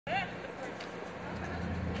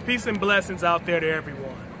Peace and blessings out there to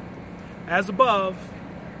everyone. As above,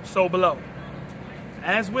 so below.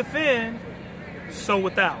 As within, so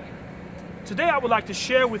without. Today I would like to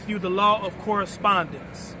share with you the law of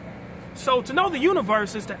correspondence. So to know the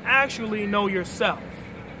universe is to actually know yourself.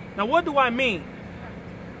 Now what do I mean?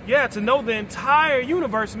 Yeah, to know the entire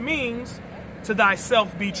universe means to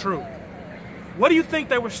thyself be true. What do you think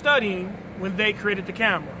they were studying when they created the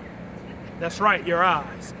camera? That's right, your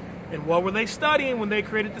eyes. And what were they studying when they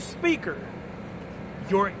created the speaker?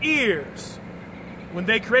 Your ears. When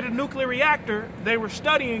they created a nuclear reactor, they were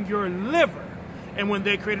studying your liver. And when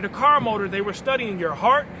they created a car motor, they were studying your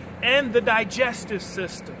heart and the digestive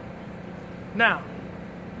system. Now,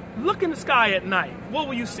 look in the sky at night. What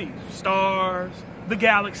will you see? Stars, the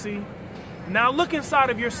galaxy. Now look inside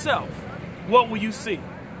of yourself. What will you see?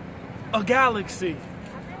 A galaxy.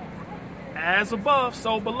 As above,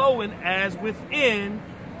 so below, and as within,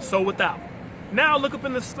 so without. Now look up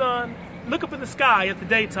in the sun, look up in the sky at the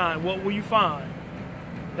daytime. What will you find?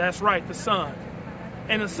 That's right, the sun.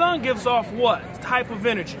 And the sun gives off what type of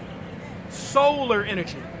energy? Solar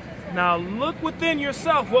energy. Now look within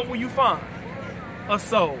yourself. What will you find? A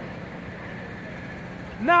soul.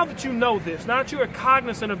 Now that you know this, now that you are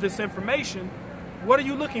cognizant of this information, what are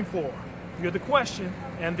you looking for? You're the question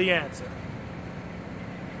and the answer.